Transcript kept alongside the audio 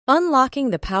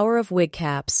Unlocking the power of wig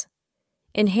caps.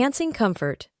 Enhancing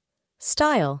comfort,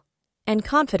 style, and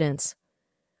confidence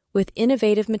with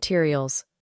innovative materials.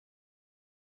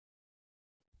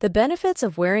 The benefits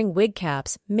of wearing wig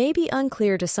caps may be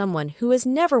unclear to someone who has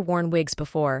never worn wigs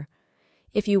before.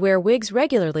 If you wear wigs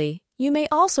regularly, you may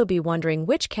also be wondering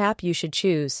which cap you should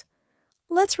choose.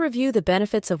 Let's review the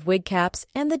benefits of wig caps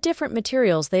and the different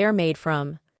materials they are made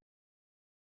from.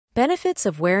 Benefits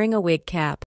of wearing a wig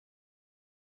cap.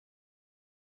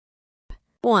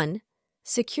 1.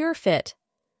 Secure fit.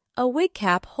 A wig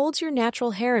cap holds your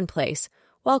natural hair in place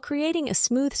while creating a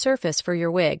smooth surface for your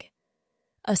wig.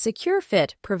 A secure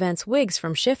fit prevents wigs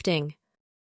from shifting.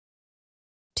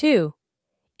 2.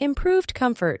 Improved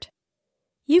comfort.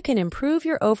 You can improve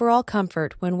your overall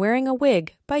comfort when wearing a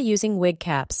wig by using wig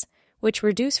caps, which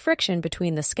reduce friction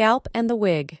between the scalp and the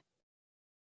wig.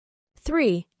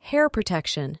 3. Hair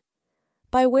protection.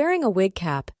 By wearing a wig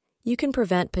cap, you can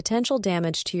prevent potential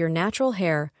damage to your natural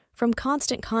hair from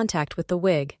constant contact with the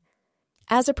wig.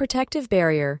 As a protective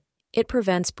barrier, it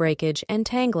prevents breakage and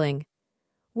tangling.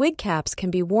 Wig caps can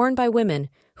be worn by women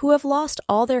who have lost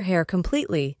all their hair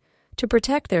completely to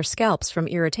protect their scalps from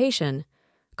irritation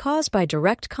caused by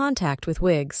direct contact with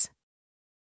wigs.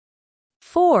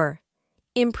 4.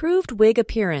 Improved wig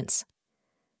appearance.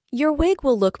 Your wig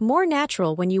will look more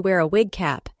natural when you wear a wig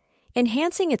cap,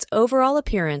 enhancing its overall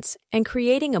appearance and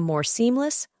creating a more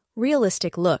seamless,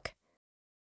 realistic look.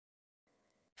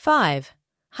 5.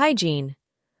 Hygiene.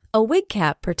 A wig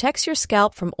cap protects your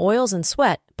scalp from oils and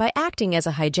sweat by acting as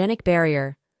a hygienic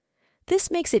barrier.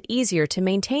 This makes it easier to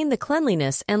maintain the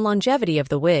cleanliness and longevity of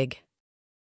the wig.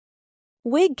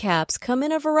 Wig caps come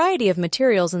in a variety of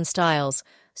materials and styles,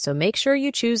 so make sure you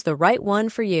choose the right one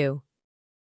for you.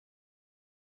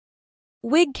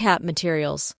 Wig cap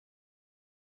materials.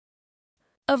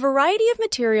 A variety of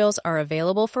materials are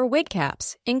available for wig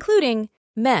caps, including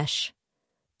mesh.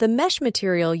 The mesh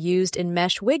material used in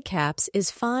mesh wig caps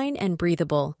is fine and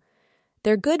breathable.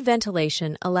 Their good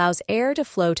ventilation allows air to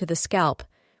flow to the scalp,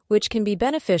 which can be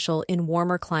beneficial in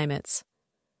warmer climates.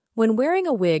 When wearing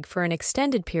a wig for an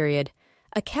extended period,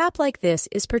 a cap like this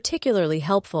is particularly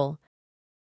helpful.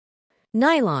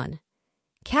 Nylon.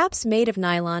 Caps made of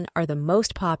nylon are the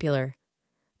most popular.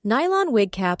 Nylon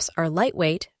wig caps are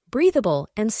lightweight, breathable,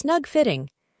 and snug-fitting.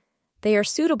 They are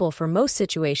suitable for most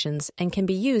situations and can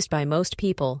be used by most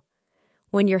people.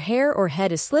 When your hair or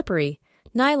head is slippery,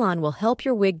 nylon will help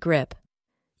your wig grip.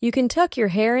 You can tuck your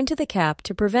hair into the cap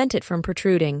to prevent it from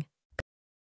protruding.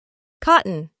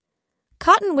 Cotton.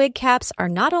 Cotton wig caps are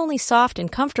not only soft and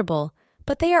comfortable,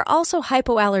 but they are also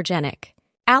hypoallergenic.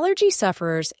 Allergy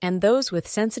sufferers and those with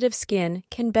sensitive skin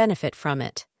can benefit from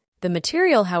it. The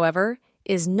material, however,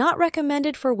 is not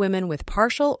recommended for women with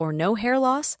partial or no hair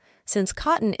loss, since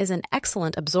cotton is an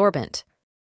excellent absorbent.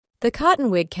 The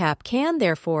cotton wig cap can,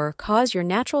 therefore, cause your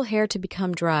natural hair to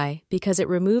become dry because it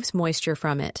removes moisture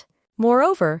from it.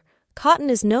 Moreover, cotton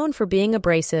is known for being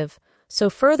abrasive, so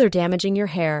further damaging your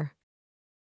hair.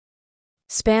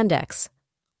 Spandex.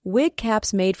 Wig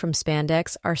caps made from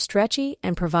spandex are stretchy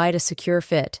and provide a secure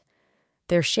fit.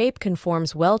 Their shape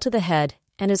conforms well to the head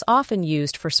and is often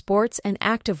used for sports and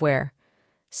activewear.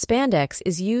 Spandex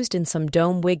is used in some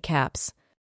dome wig caps.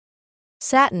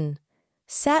 Satin.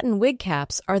 Satin wig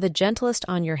caps are the gentlest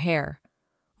on your hair.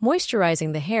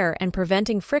 Moisturizing the hair and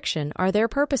preventing friction are their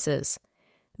purposes.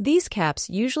 These caps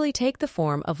usually take the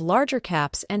form of larger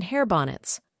caps and hair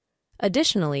bonnets.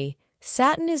 Additionally,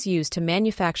 satin is used to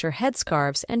manufacture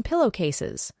headscarves and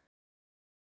pillowcases.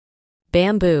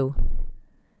 Bamboo.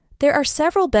 There are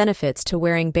several benefits to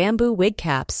wearing bamboo wig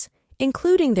caps,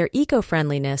 including their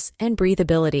eco-friendliness and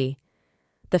breathability.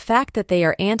 The fact that they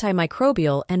are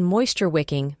antimicrobial and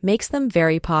moisture-wicking makes them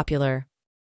very popular.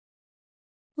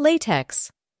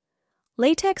 Latex.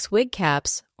 Latex wig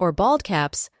caps, or bald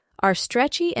caps, are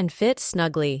stretchy and fit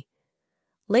snugly.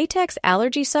 Latex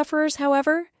allergy sufferers,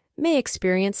 however, may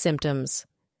experience symptoms.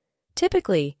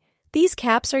 Typically, these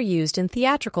caps are used in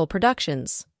theatrical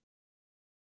productions.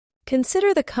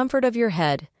 Consider the comfort of your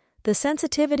head, the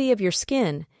sensitivity of your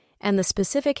skin, and the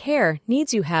specific hair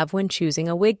needs you have when choosing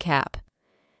a wig cap.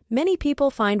 Many people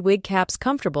find wig caps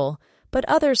comfortable, but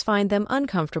others find them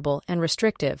uncomfortable and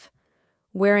restrictive.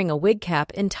 Wearing a wig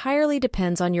cap entirely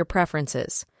depends on your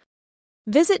preferences.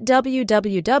 Visit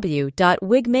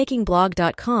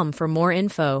www.wigmakingblog.com for more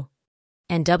info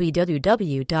and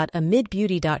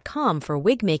www.amidbeauty.com for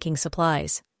wig making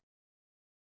supplies.